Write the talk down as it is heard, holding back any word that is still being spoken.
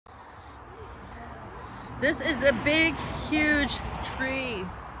This is a big, huge tree.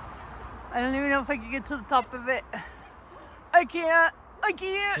 I don't even know if I can get to the top of it. I can't.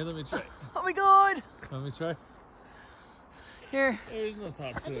 Here, let me try. Oh my god. Let me try. Here. There's no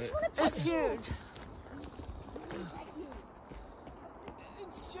top to it. It's huge.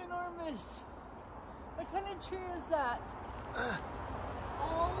 It's ginormous. What kind of tree is that?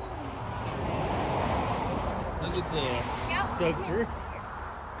 Look at the Doug fir.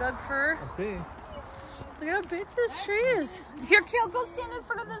 Doug fir? I think. Look at how big this tree is. Here, Kale, go stand in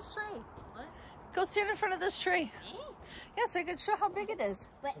front of this tree. What? Go stand in front of this tree. Yeah, so I can show how big it is.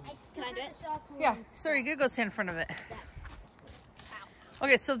 But can I do it? Yeah, sorry, you go stand in front of it.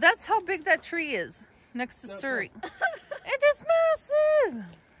 Okay, so that's how big that tree is next to Surrey. It is massive.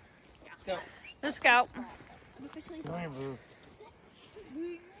 Scout. There's Scout.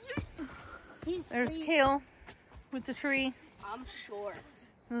 There's Kale with the tree. I'm short.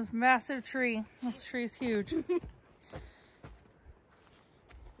 This massive tree. This tree's huge. It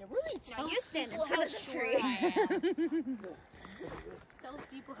really tells you stand in front of the tree. Tells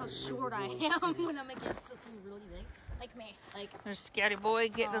people how short I am when I'm against something really big. Like me. Like There's Scatty Boy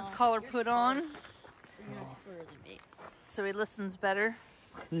getting his collar put on. you're really big. So he listens better.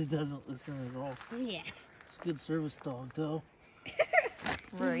 He doesn't listen at all. Yeah. It's a good service dog, though.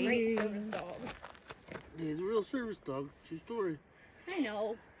 Right. Great service dog. He's a real service dog. True story. I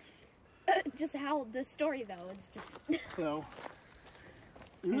know. Just how the story though, it's just So,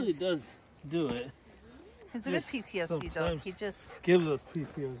 he really does do it. He's a good Just PTSD dog. sometimes He just... gives us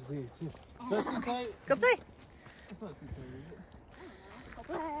PTSD, too. That's too tight? Go play. That's not too tight, is it?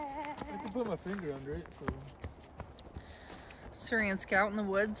 I can put my finger under it, so... Surrey and Scout in the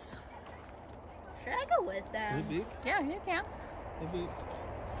woods. should I go with them? Did it beep? Yeah, you can. Did it beep?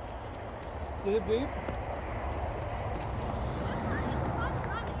 Did it beep?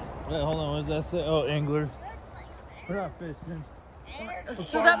 Wait, hold on, what does that say? Oh, anglers. We're not fishing.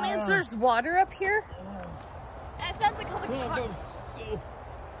 So that means there's water up here? That sounds like how much Come on, fun. go.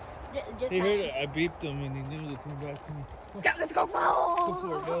 Just He heard it. I beeped him and he knew to come back to me. Scout, let's go. Go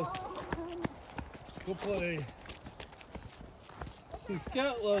for it, Gus. Go play. See,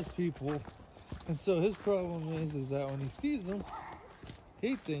 Scout loves people, and so his problem is that when he sees them,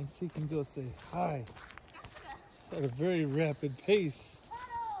 he thinks he can go say hi at a very rapid pace.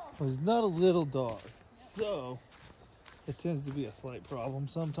 Well, he's not a little dog, so it tends to be a slight problem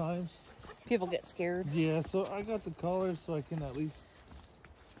sometimes. People get scared. Yeah, so I got the collar so I can at least.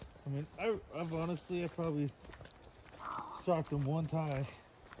 I mean, I've honestly, I probably shocked him one time.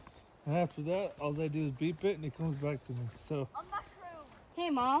 And after that, all I do is beep it and he comes back to me. So A mushroom. Hey,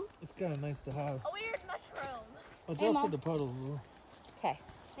 Mom. it's kind of nice to have. A weird mushroom. Watch Hey, out Mom. for the puddles, though. Okay.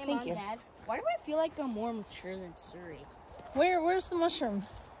 Hey, Thank Mom, you. Dad. Why do I feel like I'm more mature than Surrey? Where's the mushroom?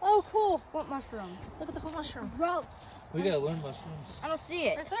 Oh, cool. What mushroom? Look at the whole mushroom. Gross. We gotta learn mushrooms. I don't see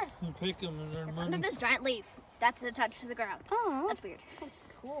it. Right there. You pick them and earn Under money. this giant leaf. That's attached to the ground. Oh, That's weird. that's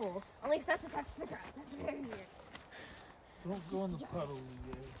cool. At least that's attached to the ground. That's very weird. Don't go in the puddle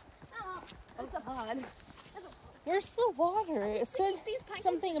yet. Oh, it's a pond. Where's the water? It said These pine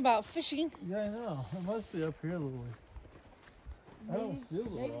something about fishing. Yeah, I know. It must be up here a little way. I don't feel the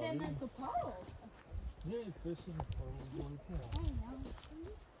Maybe water. they meant the puddle. Yeah, you fish in the puddle, boy. I Yeah. know.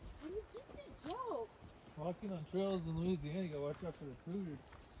 It's just a joke. Walking on trails in Louisiana, you gotta watch out for the cougars.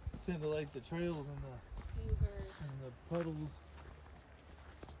 Tend to like the trails and the puddles.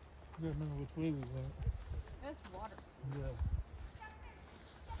 You gotta remember which way we went. It's water.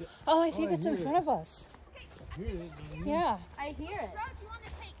 Yeah. Oh, I think I it's in hear front it. of us. I hear it. don't you? Yeah. I hear it.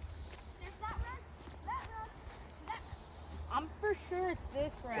 I'm for sure it's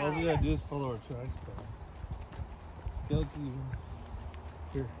this All route. we gotta do is follow our tracks, bro. Scouts even.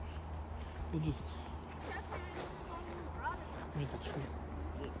 Here. We'll just make a tree.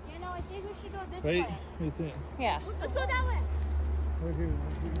 You know, I think we should go this Right? way. What do you think? Yeah. Let's go that way. Right here.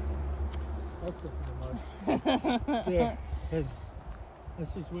 Right here. That's the mud. Yeah.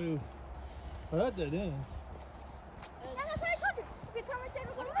 That's just way. I thought that ends. Yeah, that's what I told you. If you turn right there,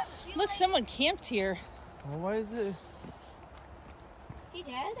 we're going Look, someone camped here. Well, why is it? Hey,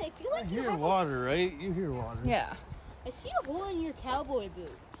 Dad, I feel I like you hear have water, right? You hear water. Yeah. I see a hole in your cowboy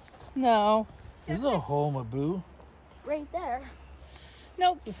boots. No. There's no hole in my boo. Right there.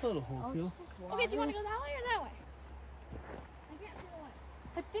 Nope. Just a little hole, Phil. Okay, do you want to go that way or that way? I can't see the way.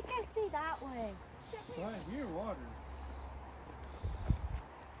 I think I see that way. I hear water.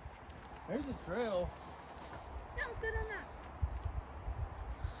 There's a trail. No, good on that.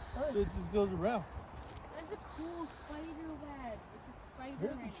 It just goes around. There's a cool spider web. It's a spider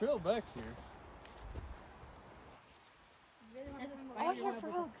There's web. a trail back here. Really want to Oh, I hear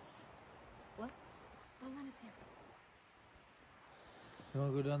frogs. What? I want to see it. You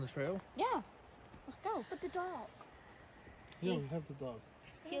want to go down the trail? Yeah. Let's go. But the dog. Yeah, we have the dog.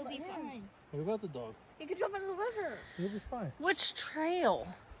 He'll be fine. What about the dog? You can jump in the river. He'll be fine. Which trail?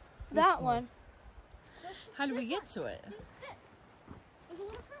 That one. How do we get to it? There's a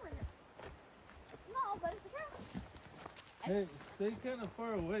little trail right here. It's small, but it's a trail. Hey, stay kind of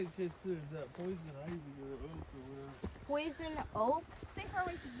far away in case there's that poison ivy or oak or whatever. Poison oak? Stay far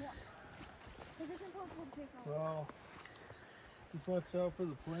away from what? Because it's impossible to take off. Well, just watch out for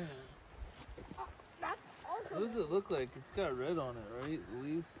the plants. Oh, that's also. What does it look like? It's got red on it, right? The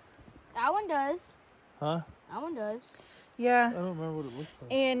leaves? That one does. Huh? That one does. I Yeah. don't remember what it looks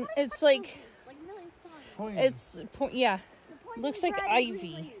like. And it's like, millions of times. Poison. yeah. Looks like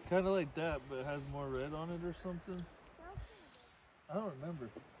ivy. Kind of like that, but it has more red on it or something. I don't remember.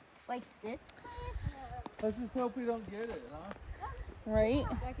 Like this plant? Let's just hope we don't get it, huh? Right?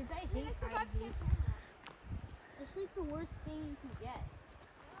 I hate ivy. It's like the worst thing you can get.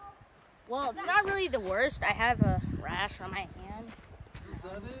 Well, it's not really the worst. I have a rash on my hand. Is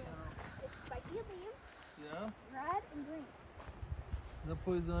that it? It's spiky leaves, Yeah? red and green. Is that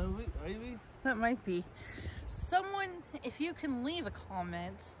poison ivy? That might be. Someone, if you can leave a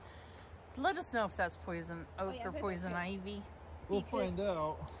comment, let us know if that's poison oak or poison ivy. We'll find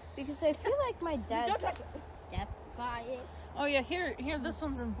out. Because I feel like my dad's depth by it. Oh yeah, here, this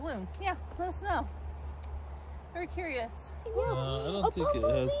one's in bloom. Yeah, let us know. Very curious. I don't think it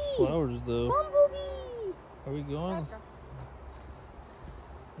has flowers though. Bumblebee! Are we going?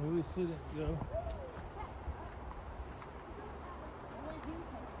 Maybe we shouldn't go.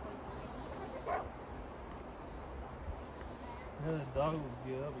 Yeah, the dog would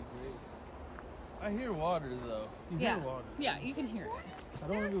get. That'd be great. I hear water though. You hear water. Yeah, you can hear it. I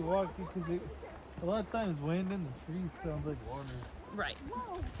don't want to be walking because a lot of times wind in the trees sounds like water. Right.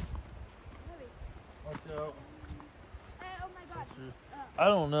 Watch out. Oh my god. I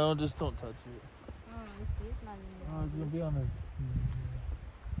don't know. Just don't touch it. Oh, it's not even. Oh, it's gonna be on this.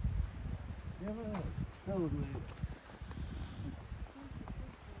 Yeah, probably.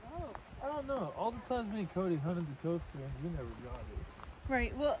 I don't know. All the times me and Cody hunted the coast range, we never got it.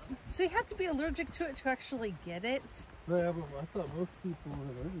 Right. Well, so you have to be allergic to it to actually get it. Yeah, but I thought most people were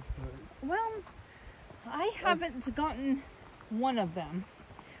allergic to it. Well, I haven't gotten one of them,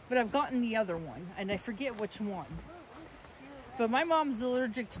 but I've gotten the other one, and I forget which one. But my mom's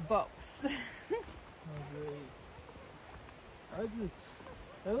allergic to both. It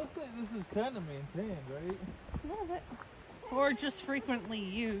looks like this is kind of maintained, right? No, but or just frequently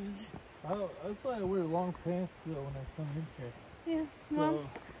used. That's why I wear long pants though when I come in here. Yeah. Well,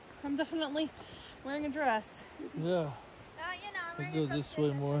 I'm definitely wearing a dress. Yeah. I'll go this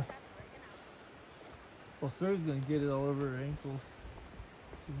way more. Well, Sarah's gonna get it all over her ankles.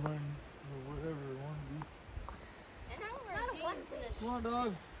 She's wearing whatever onesie. Come on,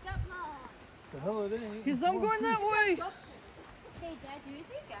 dog. The hell it ain't. Because I'm going that way. Hey, Dad, do you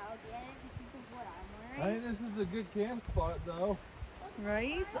think I'll get it because of what I'm I wearing? think this is a good camp spot though.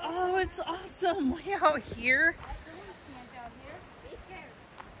 Right? Oh, it's awesome. Way out here.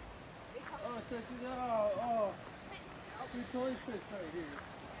 Oh, check it out. Oh, two toy fish right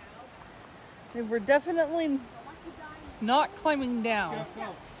here. We're definitely not climbing down.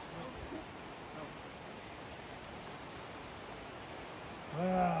 Go.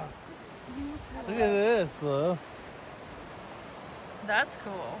 Wow. Look at this, though. That's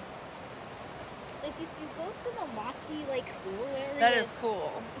cool. Like, if you go to the mossy, like, cool area. That is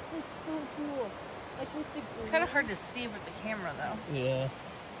cool. It's, like, so cool. Like, with the green. Kind of hard to see with the camera, though. Yeah.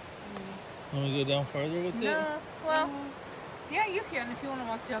 Want to go down farther with it? No. Well, yeah, you can if you want to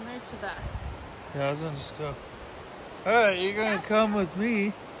walk down there to that. Yeah, I was gonna just go. Alright, you're gonna come with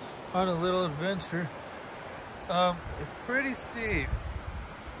me on a little adventure. It's pretty steep.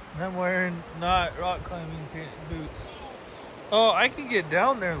 And I'm wearing not rock climbing boots. Oh, I can get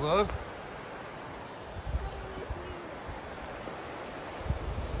down there, look.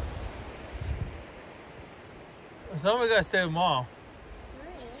 Somebody gotta stay with Mom.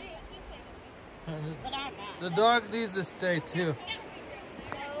 But I'm not. The dog needs to stay too.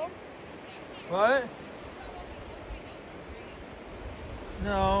 No. What?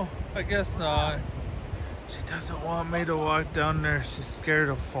 No, I guess not. She doesn't want me to walk down there. She's scared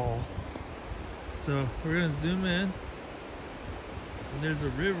to fall. So we're gonna zoom in. And there's a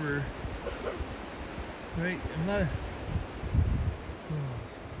river. Right? I'm not.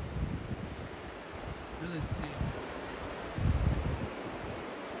 It's really steep.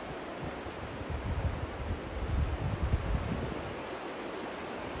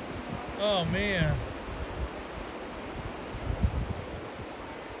 Oh man.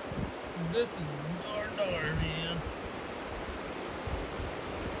 This is our man.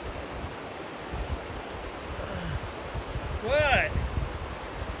 What?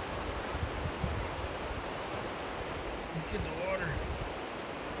 Look at the water.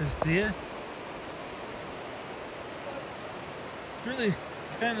 You see it? It's really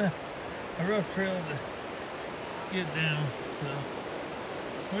kind of a rough trail to get down, so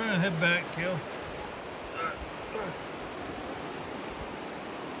we're gonna head back, Kel.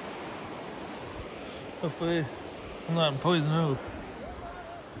 Hopefully I'm not in poison oak.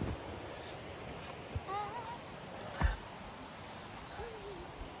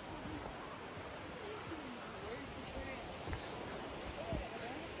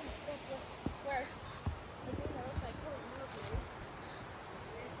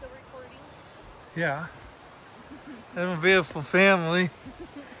 Yeah. Have a beautiful family.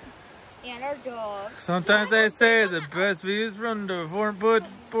 And our dog. Sometimes they say the best view is from the front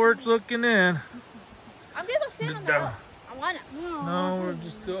porch looking in. I'm gonna go stand on the road. I wanna. No, we're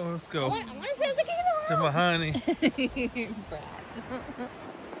just go. Let's go. I wanna stand at the king of the To my honey. Brat.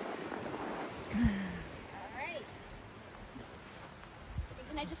 Alright.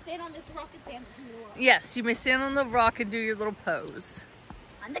 Can I just stand on this rock and stand the king of the world? Yes, you may stand on the rock and do your little pose.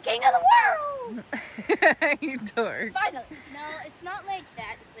 I'm the king of the world! You dork. Finally. No, it's not like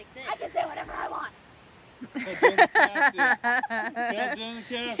that. It's like this. I can say whatever I want.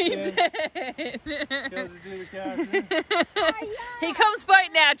 He comes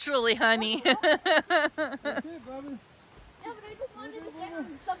quite naturally, honey. Yeah, but I just wanted to stand on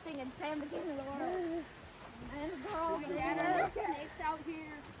something and say I'm the king of the world. And girl, there are snakes out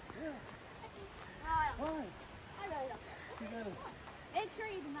here. I really don't. Make sure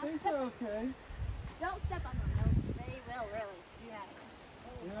you do not step. Okay. Don't step on them. No, they will really. Yeah.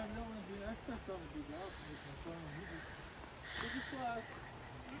 Yeah, I don't want to do that. I stepped on a big elf with my phone. He just slapped.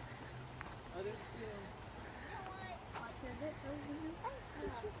 I didn't see him.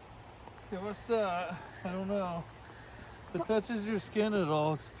 Yeah, what's that? I don't know. If it touches your skin at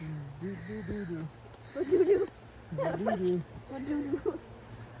all, it's do-do-do-do. What do-do? Do-do-do. What do-do?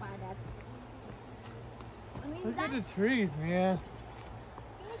 Why, Dad? I mean, Look at the trees, man.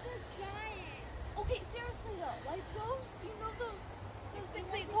 Those are giants. Okay, seriously though, like those, you know those things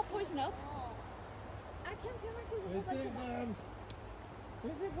that you call poison oak? I can't tell like there's a whole bunch of them.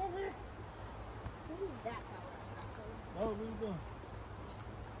 Come here. Maybe that's how Oh, where you going?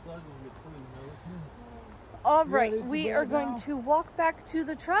 All right, we are going to walk back to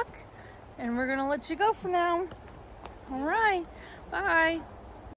the truck and we're going to let you go for now. All right, bye.